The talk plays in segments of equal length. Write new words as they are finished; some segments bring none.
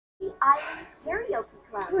Island Karaoke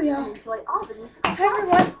Club Oh yeah. and enjoy all the musical Hi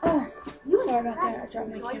everyone. Oh, You sorry and your about that. I friends dropped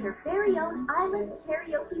my enjoy camera. your very own island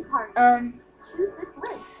karaoke party. Choose this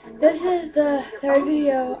link. And This you'll is the your third own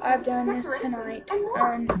video music, I've done this decorations, tonight. and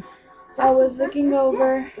more. I was looking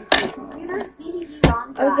over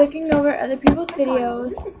other people's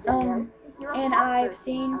videos, and I've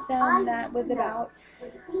seen some that was about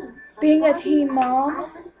being a teen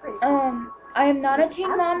mom. I am not a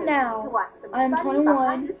teen mom now. I'm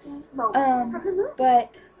 21.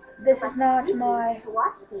 But this is not my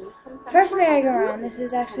first merry-go-round. This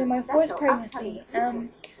is actually my fourth pregnancy.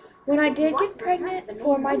 When I did get pregnant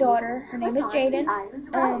for my daughter, her name is Jaden,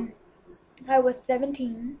 I was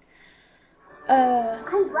 17.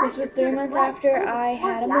 This was 3 months after I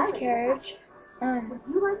had a miscarriage.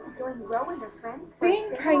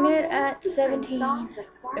 Being pregnant at 17,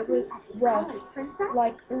 it was rough,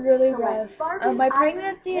 like really rough. My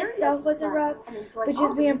pregnancy itself wasn't rough, but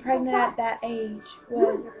just being pregnant at that age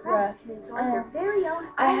was rough.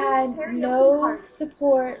 I had no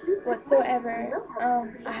support whatsoever.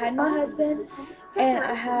 I had my husband, and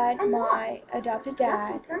I had my adopted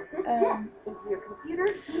dad.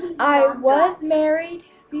 I was married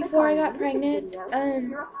before I got pregnant.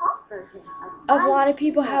 A lot of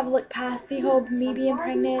people have looked past the whole me being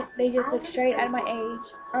pregnant. They just look straight at my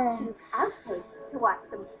age.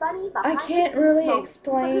 I can't really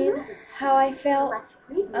explain how I felt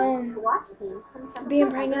being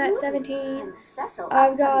pregnant at 17.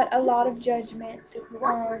 I've got a lot of judgment.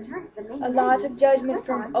 A lot of judgment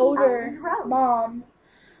from older moms.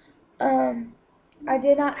 I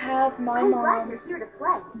did not have my mom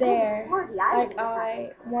there like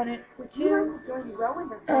I wanted to.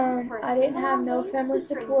 I didn't have no family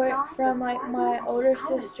support from like my older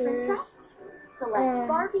sisters.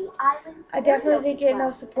 I definitely didn't get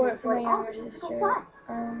no support from my younger sister.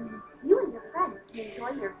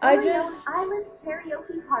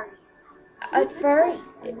 At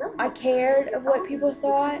first, I cared of what people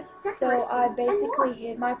thought, so I basically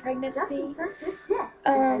hid my pregnancy.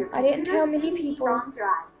 I didn't tell many people,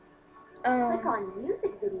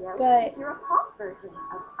 but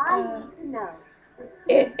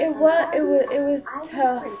it was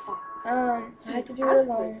tough. I had to do it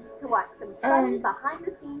alone.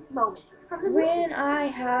 When I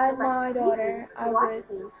had my daughter,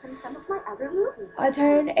 I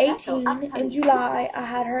turned 18 in July. I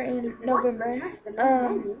had her in November.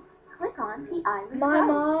 My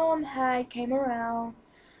mom had came around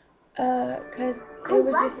because it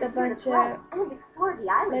was just a bunch of,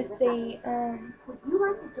 let's see,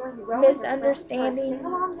 misunderstanding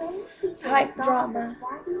type drama.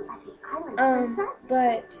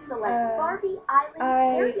 But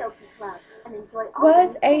I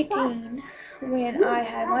was 18 when I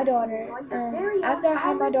had my daughter. After I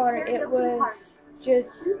had my daughter, it was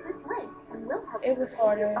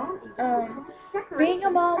harder. Being a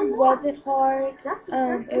mom wasn't hard.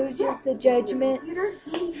 It was just the judgment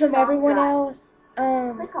from everyone else.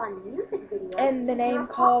 And the name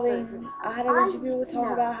callings. I had a bunch of people talk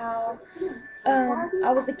about how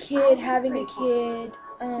I was a kid having a kid.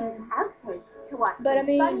 But I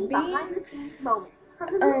mean,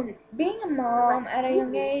 being a mom at a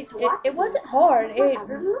young age, it wasn't hard.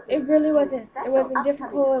 It really wasn't. It wasn't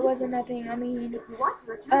difficult. It wasn't nothing. I mean,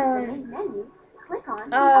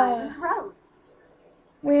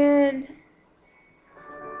 when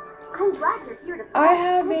I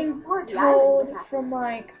have been told from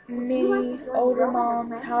like many older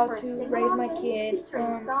moms how to raise my kid,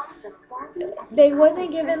 they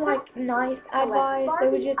wasn't giving like nice advice. They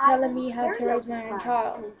were just telling me how to raise my own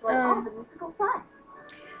child.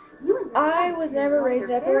 I was never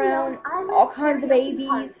raised up around all kinds of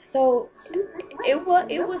babies, so it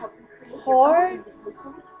was hard.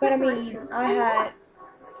 But I mean, I had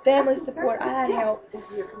family support. I had help.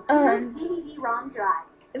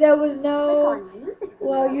 There was no,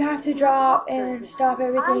 well, you have to drop and stop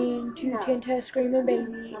everything to tend to a screaming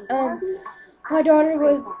baby. My daughter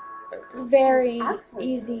was very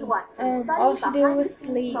easy. All she did was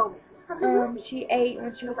sleep. She ate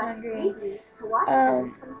when she was hungry.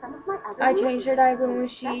 I changed her diaper when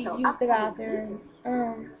she used the bathroom.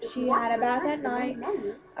 She had a bath at night.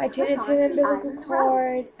 I tended to the umbilical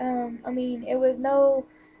cord. I mean, it was no,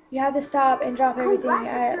 you had to stop and drop everything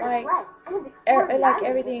at like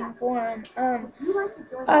everything for him.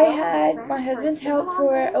 I had my husband's help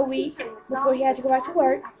for a week before he had to go back to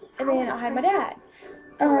work, and then I had my dad.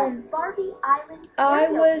 I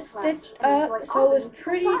was stitched up, so it was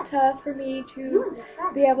pretty tough for me to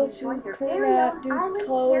be able to clean up, do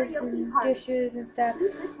clothes and dishes and stuff.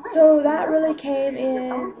 So that really came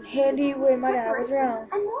in handy when my dad was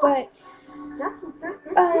around. But Just insert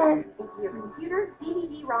this disc into your computer's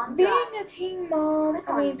DVD-ROM drive. Being a teen mom,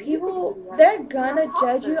 I mean, people, they're gonna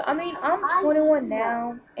judge you. I mean, I'm 21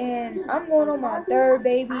 now, and I'm going on my third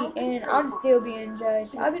baby, and I'm still being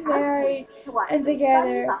judged. I've been married and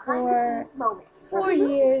together for 4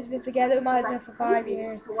 years, been together with my husband for 5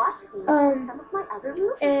 years.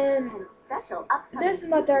 And this is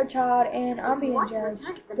my third child, and I'm being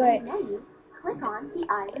judged. But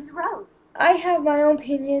I have my own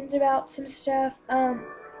opinions about some stuff. My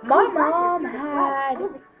mom had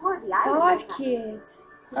 5 kids.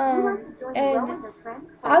 And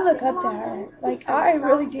I look up to her. Like, I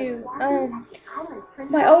really do.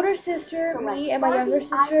 My older sister, me, and my younger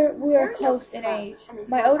sister, we are close in age.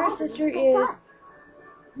 My older sister is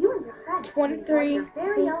 23,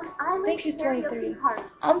 I think she's 23.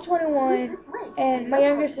 I'm 21, and my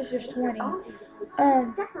younger sister's 20.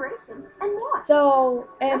 And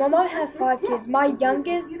my mom has 5 kids. My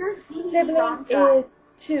youngest sibling is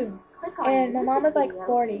 2, and my mom is like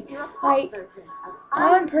 40. Like,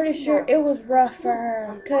 I'm pretty sure it was rough for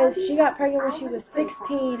her, because she got pregnant when she was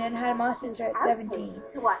 16 and had my sister at 17.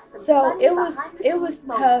 So it was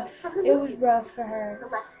tough. It was rough for her.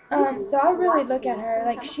 So I really look at her,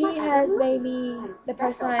 like, she has made me the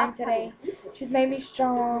person I am today. She's made me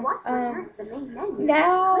strong.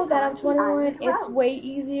 Now that I'm 21, it's way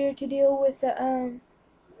easier to deal with the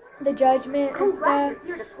judgment and stuff.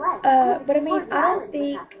 But I mean, I don't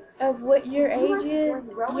think of what your age is,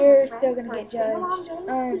 you're still gonna get judged.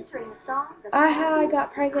 I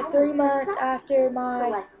got pregnant 3 months after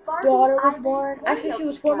my daughter was born. Actually, she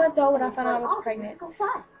was 4 months old when I found out I was pregnant.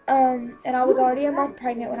 And I was already a month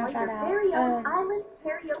pregnant when I found out.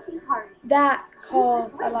 That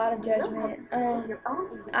caused a lot of judgment.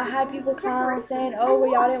 I had people clown saying, "Oh,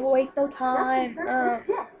 well, y'all didn't waste no time."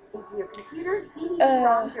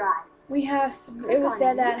 It was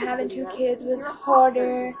said that having 2 kids was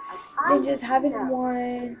harder than just having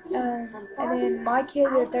one. And then my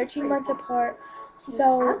kids are 13 months apart.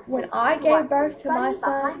 So when I gave birth to my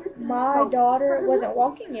son, my daughter wasn't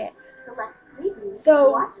walking yet.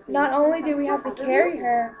 So not only did we have to carry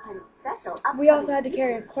her, we also had to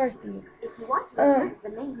carry a car seat.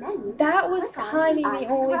 That was kind of the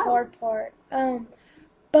only hard part.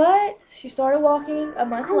 But she started walking a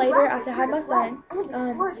month later after I had my son.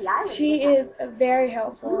 She is very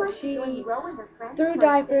helpful. She threw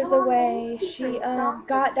diapers away. She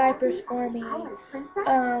got diapers for me.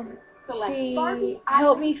 She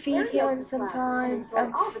helped me feed him sometimes.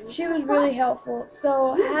 She was really helpful.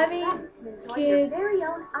 So having kids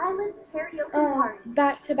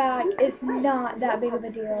back to back is not that big of a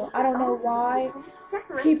deal. I don't know why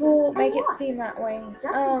people make it seem that way.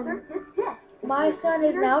 My son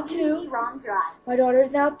is now 2, my daughter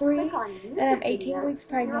is now 3, and I'm 18 weeks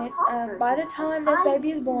pregnant. By the time this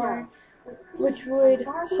baby is born, which would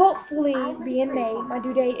hopefully be in May, my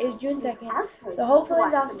due date is June 2nd, so hopefully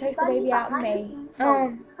the doctor takes the baby out in May.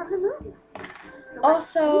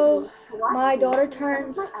 Also, my daughter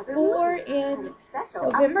turns 4 in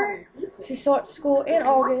November. She starts school in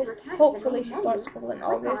August. Hopefully she starts school in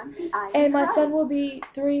August. And my son will be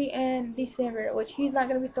 3 in December, which he's not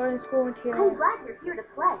going to be starting school until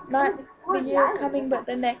not the year coming, but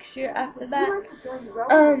the next year after that.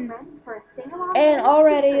 And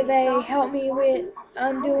already they help me with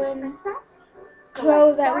undoing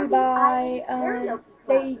clothes that we buy.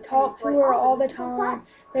 They talk to her all the time.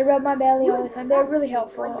 They rub my belly all the time. They're really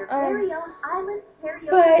helpful.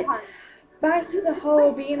 But back to the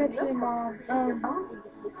whole being a teen mom.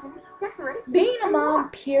 Being a mom,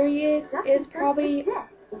 period, is probably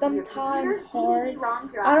sometimes hard.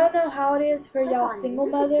 I don't know how it is for y'all single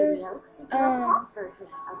mothers. Because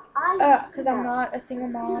I'm not a single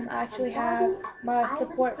mom. I actually have my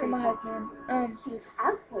support from my husband.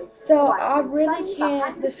 So I really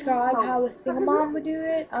can't describe how a single mom would do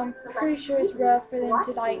it. I'm pretty sure it's rough for them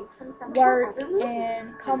to like work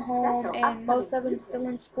and come home, and most of them still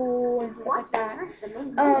in school and stuff like that.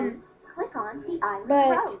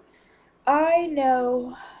 But I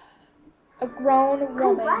know a grown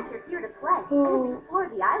woman who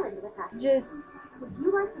just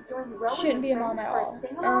shouldn't be a mom at all.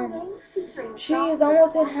 She is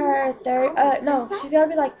almost in her she's gotta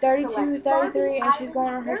be like 32, 33, and she's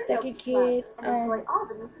going on her 2nd kid.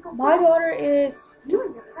 My daughter is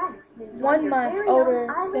 1 month older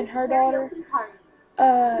than her daughter,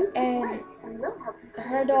 and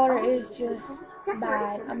her daughter is just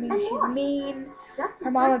bad. I mean, she's mean.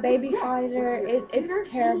 Her mama babyfies her. It's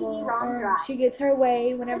terrible. She gets her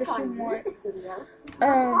way whenever she wants.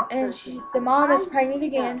 And the mom is pregnant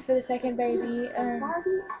again for the 2nd baby.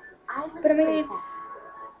 But I mean,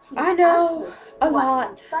 I know a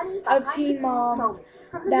lot of teen moms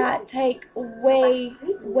that take way,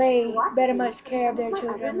 way better much care of their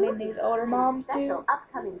children than these older moms do.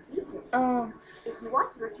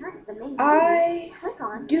 I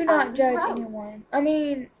do not judge anyone. I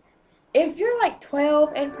mean, if you're like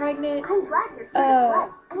 12 and pregnant,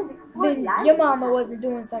 then your mama wasn't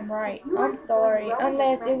doing something right. I'm sorry.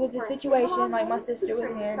 Unless it was a situation like my sister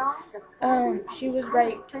was in. She was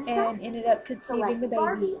raped and ended up conceiving the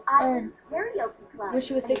baby when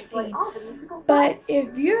she was 16. But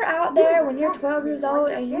if you're out there when you're 12 years old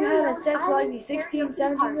and you having sex with like these 16,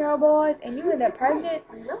 17-year-old boys and you end up pregnant,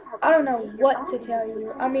 I don't know what to tell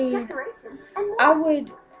you. I mean, I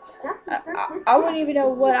wouldn't even know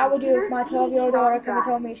what I would do if my 12-year-old daughter came and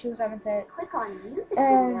told me she was having sex.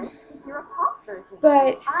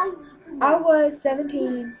 But I was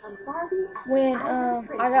 17 when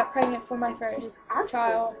I got pregnant for my first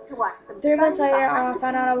child. 3 months later, I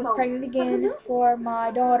found out I was pregnant again for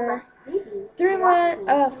my daughter. 4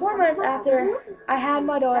 months after I had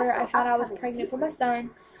my daughter, I found out I was pregnant for my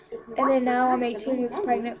son. And then now I'm 18 weeks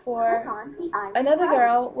pregnant for another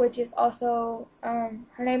girl, which is also,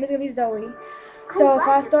 her name is going to be Zoe. So if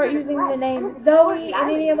I start using the name Zoe in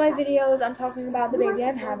any of my videos, I'm talking about the baby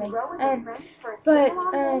I'm having. But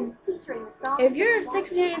if you're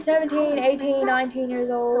 16, 17, 18, 19 years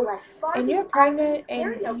old, and you're pregnant,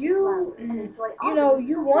 and you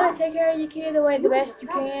want to take care of your kid the best you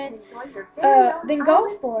can, then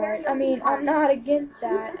go for it. I mean, I'm not against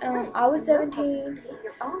that. I was 17.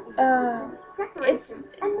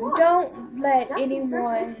 Don't let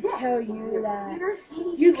anyone tell you that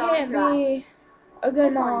you can't be a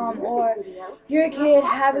good mom, or your kid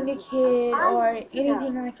having a kid, or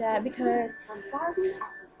anything like that, because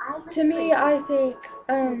to me, I think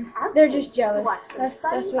they're just jealous.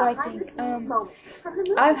 That's what I think.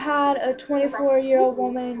 I've had a 24-year-old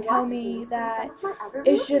woman tell me that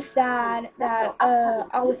it's just sad that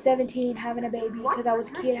I was 17 having a baby because I was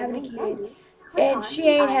a kid having a kid, and she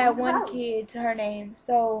ain't had one kid to her name.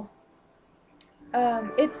 So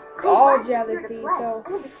it's all jealousy. So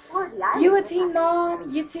you a teen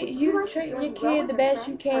mom, you treat your kid the best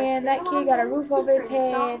you can. That kid got a roof over its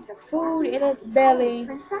head, food in its belly,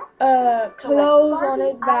 clothes on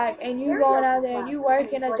its back, and you going out there and you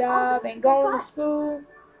working a job and going to school.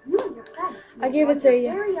 I give it to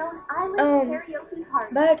you.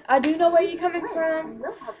 But I do know where you're coming from.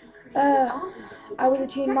 I was a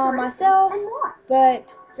teen mom myself,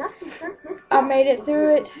 but I made it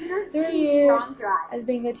through it 3 years as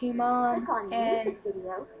being a teen mom, and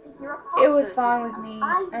it was fine with me.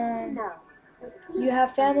 You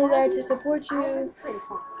have family there to support you.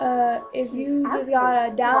 If you just got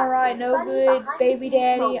a downright no good baby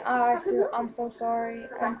daddy, I'm so sorry,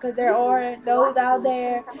 because there are those out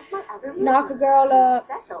there knock a girl up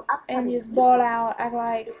and just ball out, act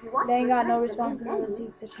like they ain't got no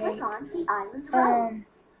responsibilities to take.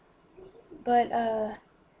 But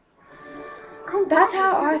that's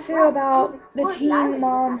how I feel about the teen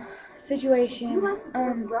mom situation.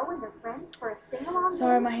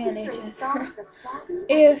 Sorry, my hand itches.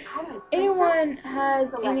 If anyone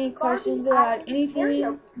has any questions about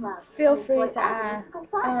anything, feel free to ask.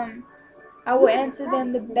 I will answer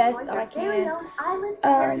them the best I can.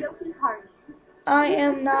 I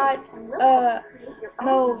am not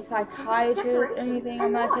no psychiatrist or anything.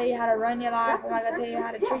 I'm not gonna tell you how to run your life. I'm not gonna tell you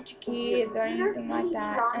how to treat your kids or anything like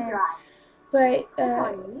that. But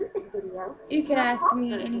you can ask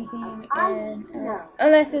me anything, and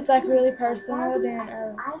unless it's like really personal,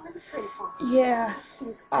 then yeah,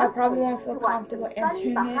 I probably won't feel comfortable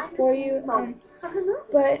answering it for you.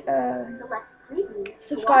 But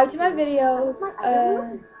subscribe to my videos,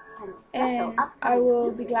 and I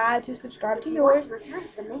will be glad to subscribe to yours.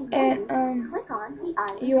 And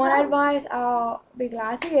you want advice, I'll be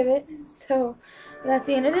glad to give it. So that's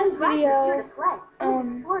the end of this video.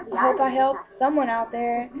 I hope I helped someone out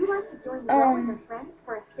there. I'm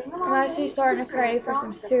actually starting to crave for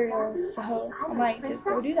some cereal, so I might just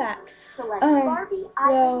go do that.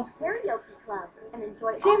 Well,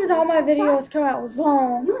 it seems all my videos come out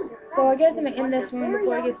long, so I guess I'm going to end this one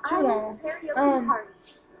before it gets too long.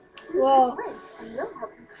 Well,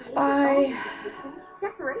 I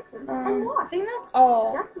think that's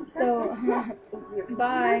all, so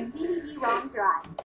bye.